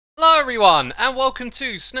everyone, and welcome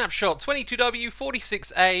to Snapshot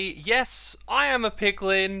 22W46A. Yes, I am a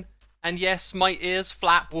piglin, and yes, my ears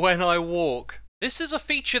flap when I walk. This is a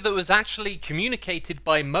feature that was actually communicated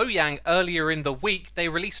by Mojang earlier in the week. They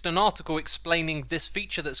released an article explaining this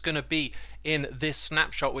feature that's going to be in this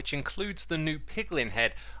snapshot, which includes the new Piglin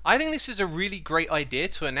head. I think this is a really great idea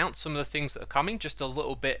to announce some of the things that are coming just a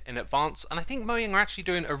little bit in advance, and I think Mojang are actually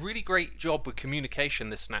doing a really great job with communication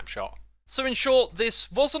this snapshot. So in short, this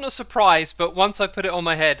wasn't a surprise, but once I put it on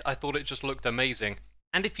my head, I thought it just looked amazing.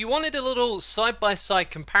 And if you wanted a little side-by-side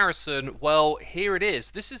comparison, well, here it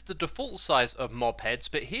is. This is the default size of mob heads,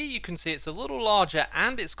 but here you can see it's a little larger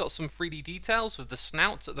and it's got some 3D details with the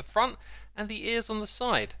snouts at the front and the ears on the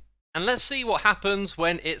side. And let's see what happens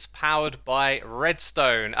when it's powered by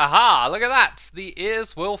Redstone. Aha, look at that, the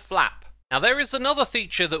ears will flap. Now there is another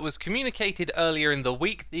feature that was communicated earlier in the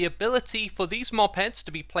week, the ability for these mob heads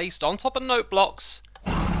to be placed on top of note blocks,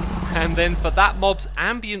 and then for that mob's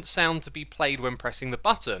ambient sound to be played when pressing the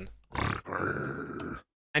button.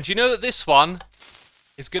 And you know that this one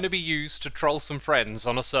is going to be used to troll some friends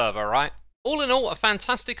on a server, right? All in all, a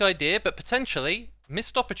fantastic idea, but potentially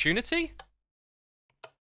missed opportunity?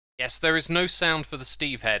 Yes, there is no sound for the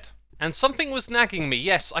Steve head. And something was nagging me.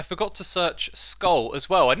 Yes, I forgot to search skull as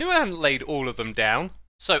well. I knew I hadn't laid all of them down.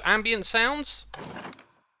 So, ambient sounds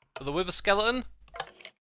for the wither skeleton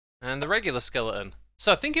and the regular skeleton.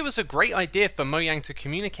 So I think it was a great idea for Mojang to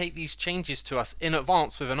communicate these changes to us in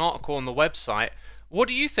advance with an article on the website. What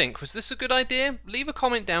do you think? Was this a good idea? Leave a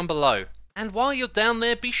comment down below. And while you're down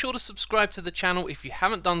there, be sure to subscribe to the channel if you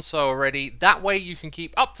haven't done so already. That way you can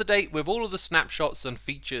keep up to date with all of the snapshots and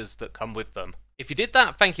features that come with them. If you did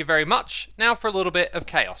that, thank you very much. Now for a little bit of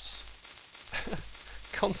chaos.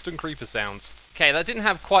 Constant creeper sounds. Okay, that didn't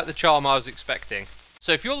have quite the charm I was expecting.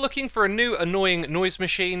 So if you're looking for a new annoying noise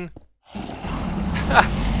machine,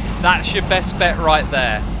 that's your best bet right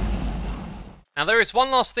there. Now there is one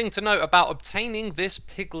last thing to note about obtaining this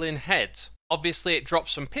Piglin head. Obviously it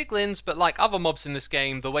drops from piglins, but like other mobs in this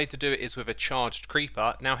game, the way to do it is with a charged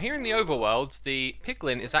creeper. Now here in the overworld, the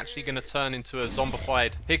piglin is actually going to turn into a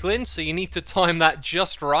zombified piglin, so you need to time that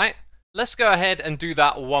just right. Let's go ahead and do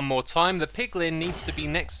that one more time. The piglin needs to be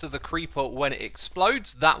next to the creeper when it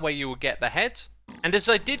explodes, that way you will get the head. And as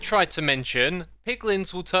I did try to mention,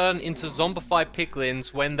 piglins will turn into zombified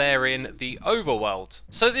piglins when they're in the overworld.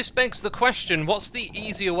 So this begs the question, what's the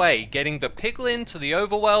easier way? Getting the piglin to the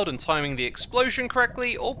overworld and timing the explosion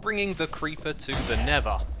correctly, or bringing the creeper to the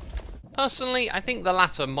nether? Personally, I think the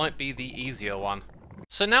latter might be the easier one.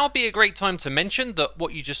 So now would be a great time to mention that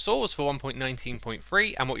what you just saw was for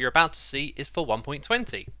 1.19.3 and what you're about to see is for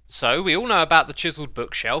 1.20. So we all know about the Chiselled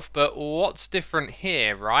Bookshelf, but what's different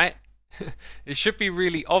here, right? It should be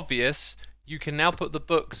really obvious. You can now put the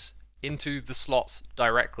books into the slots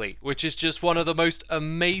directly, which is just one of the most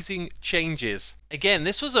amazing changes. Again,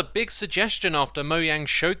 this was a big suggestion after Mojang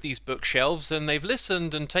showed these bookshelves, and they've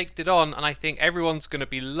listened and taken it on, and I think everyone's going to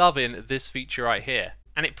be loving this feature right here.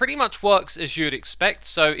 And it pretty much works as you would expect,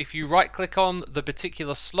 so if you right click on the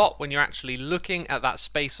particular slot when you're actually looking at that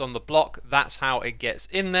space on the block, that's how it gets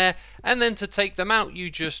in there. And then to take them out, you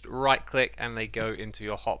just right click and they go into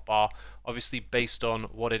your hotbar, obviously based on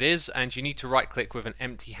what it is, and you need to right click with an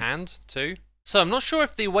empty hand too. So I'm not sure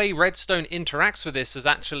if the way Redstone interacts with this has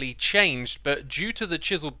actually changed, but due to the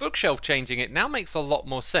Chiselled Bookshelf changing, it now makes a lot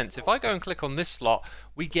more sense. If I go and click on this slot,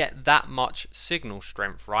 we get that much signal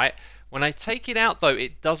strength, right? When I take it out though,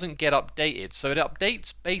 it doesn't get updated, so it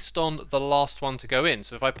updates based on the last one to go in.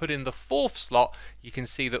 So if I put in the fourth slot, you can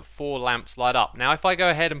see that 4 lamps light up. Now if I go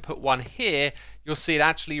ahead and put one here, you'll see it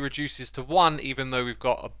actually reduces to 1 even though we've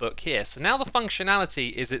got a book here. So now the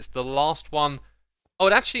functionality is it's the last one. Oh,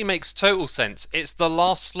 it actually makes total sense. It's the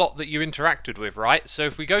last slot that you interacted with, right? So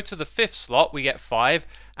if we go to the 5th slot, we get 5,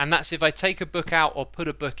 and that's if I take a book out or put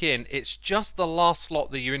a book in, it's just the last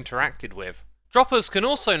slot that you interacted with. Droppers can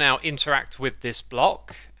also now interact with this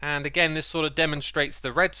block, and again this sort of demonstrates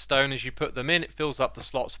the redstone. As you put them in, it fills up the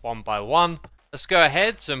slots one by one. Let's go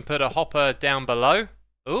ahead and put a hopper down below.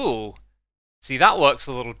 Ooh, see, that works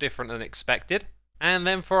a little different than expected. And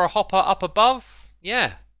then for a hopper up above,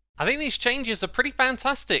 yeah. I think these changes are pretty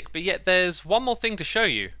fantastic, but yet there's one more thing to show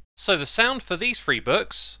you. So the sound for these 3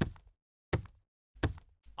 books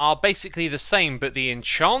are basically the same, but the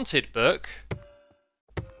enchanted book,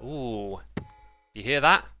 ooh, you hear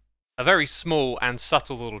that? A very small and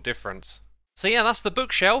subtle little difference. So yeah, that's the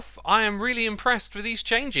bookshelf. I am really impressed with these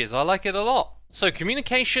changes. I like it a lot. So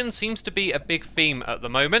communication seems to be a big theme at the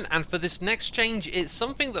moment, and for this next change, it's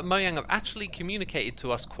something that Mojang have actually communicated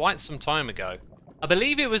to us quite some time ago. I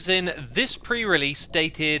believe it was in this pre-release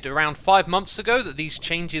dated around 5 months ago that these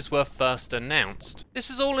changes were first announced.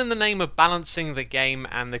 This is all in the name of balancing the game,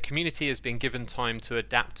 and the community has been given time to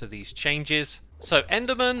adapt to these changes. So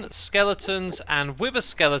Enderman, skeletons and wither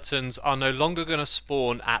skeletons are no longer going to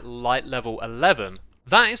spawn at light level 11.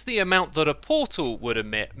 That is the amount that a portal would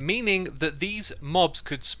emit, meaning that these mobs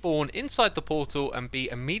could spawn inside the portal and be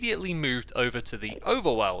immediately moved over to the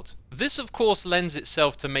overworld. This of course lends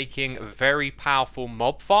itself to making very powerful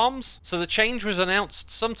mob farms, so the change was announced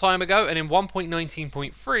some time ago, and in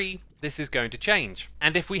 1.19.3 this is going to change.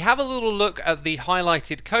 And if we have a little look at the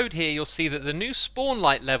highlighted code here, you'll see that the new spawn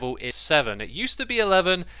light level is 7. It used to be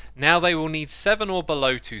 11, now they will need 7 or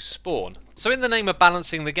below to spawn. So in the name of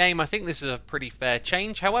balancing the game, I think this is a pretty fair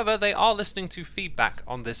change. However, they are listening to feedback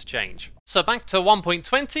on this change. So back to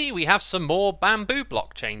 1.20, we have some more bamboo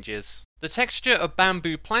block changes. The texture of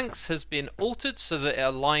bamboo planks has been altered so that it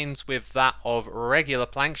aligns with that of regular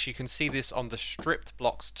planks. You can see this on the stripped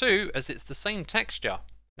blocks too, as it's the same texture.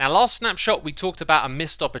 Now last snapshot we talked about a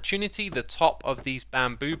missed opportunity. The top of these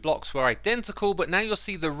bamboo blocks were identical, but now you'll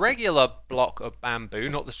see the regular block of bamboo,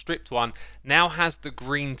 not the stripped one, now has the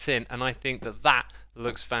green tint, and I think that that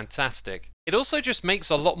looks fantastic. It also just makes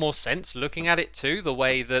a lot more sense looking at it too, the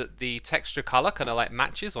way that the texture color kind of like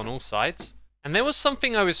matches on all sides. And there was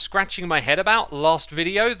something I was scratching my head about last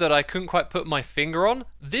video that I couldn't quite put my finger on.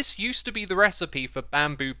 This used to be the recipe for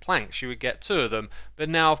bamboo planks. You would get 2 of them, but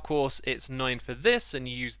now of course it's 9 for this, and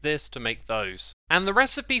you use this to make those. And the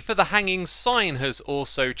recipe for the hanging sign has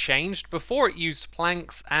also changed. Before it used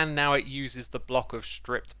planks, and now it uses the block of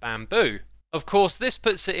stripped bamboo. Of course this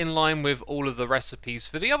puts it in line with all of the recipes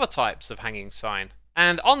for the other types of hanging sign.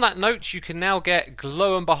 And on that note, you can now get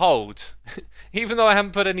glow and behold. Even though I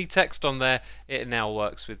haven't put any text on there, it now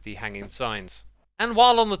works with the hanging signs. And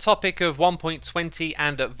while on the topic of 1.20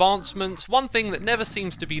 and advancements, one thing that never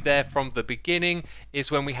seems to be there from the beginning is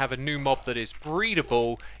when we have a new mob that is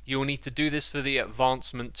breedable, you'll need to do this for the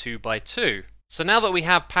advancement 2x2. So now that we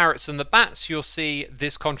have parrots and the bats, you'll see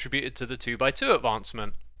this contributed to the 2x2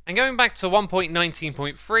 advancement. And going back to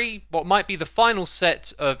 1.19.3, what might be the final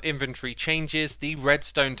set of inventory changes, the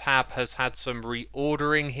Redstone tab has had some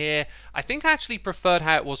reordering here. I think I actually preferred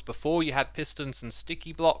how it was before. You had pistons and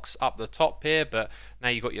sticky blocks up the top here, but now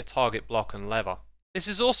you've got your target block and lever. This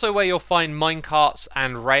is also where you'll find minecarts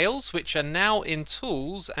and rails, which are now in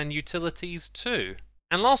tools and utilities too.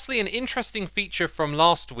 And lastly, an interesting feature from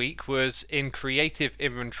last week was in creative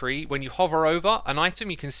inventory. When you hover over an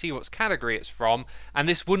item, you can see what category it's from, and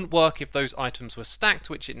this wouldn't work if those items were stacked,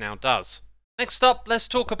 which it now does. Next up, let's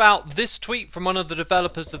talk about this tweet from one of the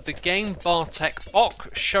developers of the game, Bartek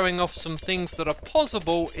showing off some things that are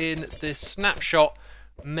possible in this snapshot,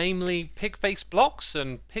 namely pig face blocks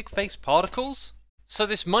and pig face particles. So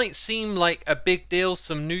this might seem like a big deal,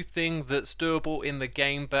 some new thing that's doable in the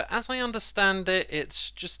game, but as I understand it,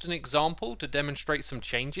 it's just an example to demonstrate some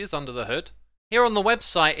changes under the hood. Here on the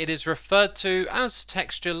website, it is referred to as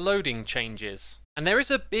texture loading changes. And there is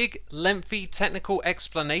a big, lengthy technical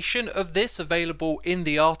explanation of this available in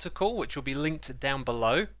the article, which will be linked down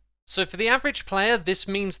below. So for the average player, this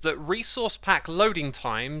means that resource pack loading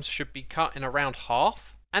times should be cut in around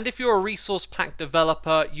half. And if you're a resource pack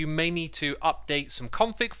developer, you may need to update some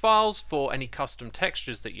config files for any custom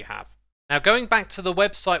textures that you have. Now going back to the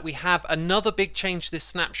website, we have another big change this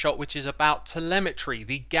snapshot, which is about telemetry,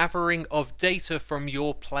 the gathering of data from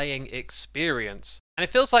your playing experience. And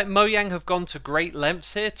it feels like Mojang have gone to great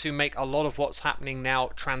lengths here to make a lot of what's happening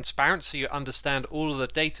now transparent, so you understand all of the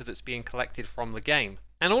data that's being collected from the game.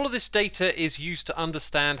 And all of this data is used to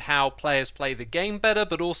understand how players play the game better,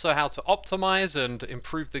 but also how to optimize and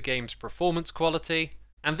improve the game's performance quality.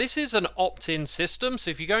 And this is an opt-in system,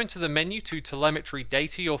 so if you go into the menu to telemetry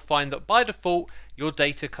data, you'll find that by default your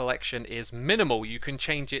data collection is minimal. You can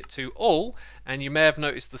change it to all, and you may have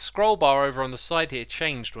noticed the scroll bar over on the side here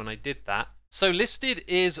changed when I did that. So listed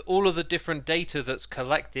is all of the different data that's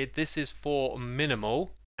collected. This is for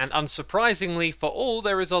minimal. And unsurprisingly, for all,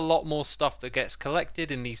 there is a lot more stuff that gets collected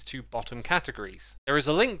in these 2 bottom categories. There is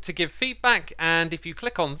a link to give feedback, and if you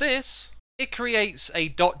click on this, it creates a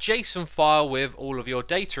 .json file with all of your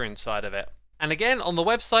data inside of it. And again, on the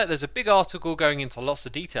website, there's a big article going into lots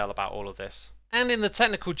of detail about all of this. And in the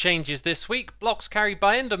technical changes this week, blocks carried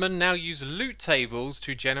by Endermen now use loot tables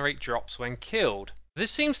to generate drops when killed. This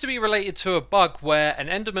seems to be related to a bug where an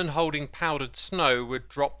Enderman holding powdered snow would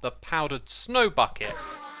drop the powdered snow bucket.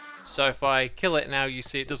 So if I kill it now, you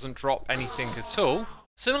see it doesn't drop anything at all.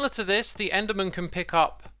 Similar to this, the Enderman can pick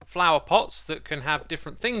up flower pots that can have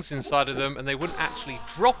different things inside of them, and they wouldn't actually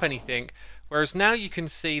drop anything, whereas now you can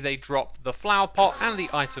see they drop the flower pot and the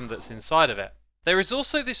item that's inside of it. There is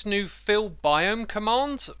also this new fill biome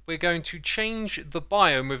command. We're going to change the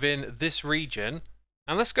biome within this region.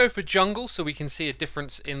 And let's go for jungle so we can see a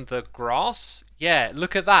difference in the grass. Yeah,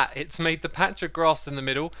 look at that. It's made the patch of grass in the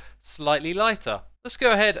middle slightly lighter. Let's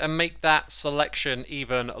go ahead and make that selection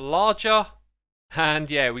even larger. And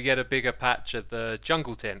yeah, we get a bigger patch of the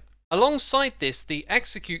jungle tint. Alongside this, the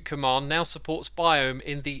execute command now supports biome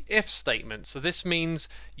in the if statement. So this means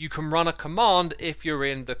you can run a command if you're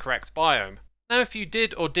in the correct biome. Now, if you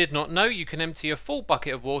did or did not know, you can empty a full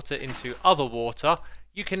bucket of water into other water.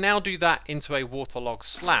 You can now do that into a waterlogged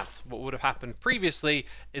slab. What would have happened previously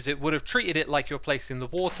is it would have treated it like you're placing the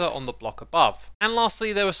water on the block above. And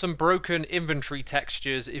lastly, there were some broken inventory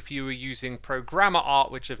textures if you were using programmer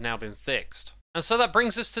art, which have now been fixed. And so that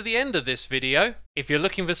brings us to the end of this video. If you're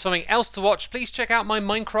looking for something else to watch, please check out my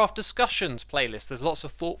Minecraft discussions playlist. There's lots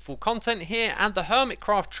of thoughtful content here, and the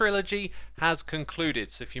Hermitcraft trilogy has concluded.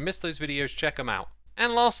 So if you missed those videos, check them out.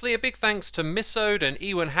 And lastly, a big thanks to Missode and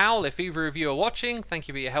Ewan Howell. If either of you are watching, thank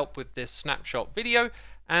you for your help with this snapshot video,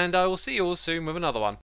 and I will see you all soon with another one.